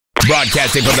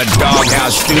Broadcasting from the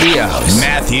Doghouse Studios,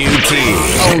 Matthew T.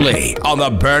 Only on the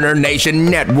Burner Nation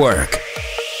Network.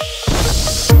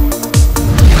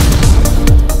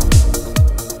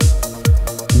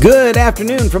 Good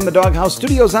afternoon from the Doghouse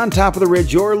Studios on top of the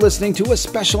ridge. You're listening to a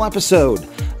special episode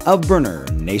of Burner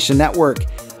Nation Network.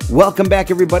 Welcome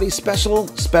back, everybody. Special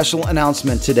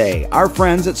announcement today. Our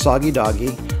friends at Soggy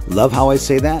Doggy, love how I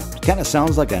say that. Kind of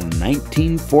sounds like a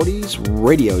 1940s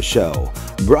radio show.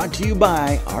 Brought to you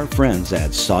by our friends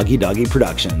at Soggy Doggy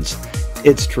Productions.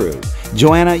 It's true.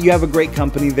 Joanna, you have a great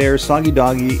company there. Soggy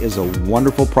Doggy is a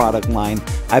wonderful product line.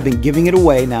 I've been giving it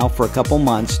away now for a couple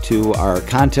months to our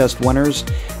contest winners.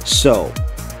 So,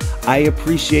 I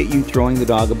appreciate you throwing the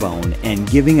dog a bone and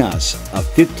giving us a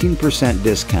 15%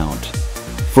 discount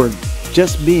for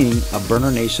just being a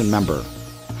Burner Nation member.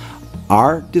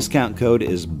 Our discount code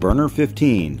is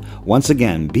BURNER15. Once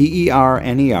again,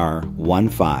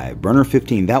 BERNER15,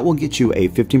 BURNER15. That will get you a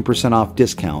 15% off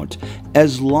discount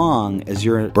as long as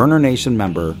you're a Burner Nation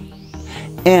member,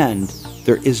 and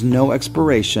there is no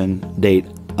expiration date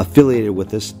affiliated with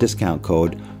this discount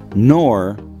code,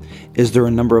 nor is there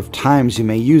a number of times you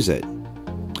may use it.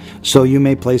 So you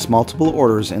may place multiple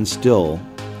orders and still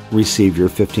receive your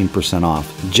 15% off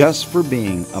just for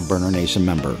being a Burner Nation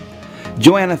member.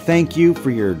 Joanna, thank you for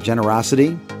your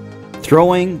generosity.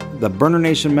 Throwing the Burner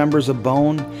Nation members a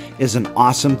bone is an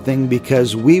awesome thing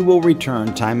because we will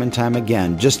return time and time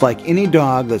again. Just like any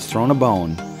dog that's thrown a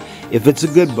bone, if it's a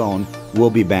good bone, we'll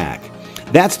be back.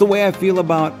 That's the way I feel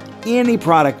about any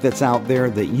product that's out there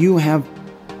that you have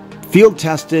field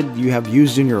tested, you have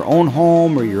used in your own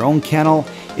home or your own kennel.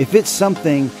 If it's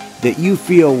something that you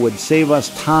feel would save us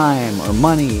time or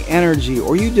money, energy,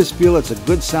 or you just feel it's a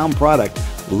good sound product,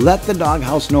 let the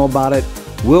Doghouse know about it.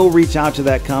 We'll reach out to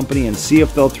that company and see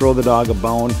if they'll throw the dog a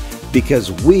bone,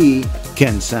 because we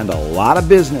can send a lot of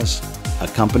business a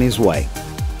company's way.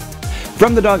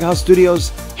 From the Doghouse Studios,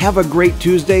 have a great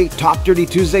Tuesday. Talk Dirty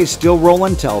Tuesday still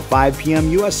rolling till 5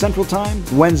 p.m. U.S. Central Time,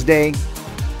 Wednesday.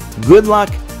 Good luck.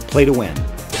 Play to win.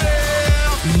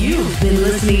 You've been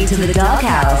listening to the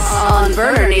Doghouse on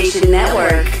Burner Nation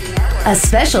Network. A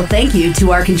special thank you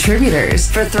to our contributors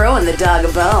for throwing the dog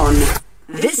a bone.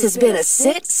 This has been a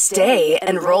sit, stay,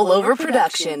 and roll over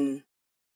production.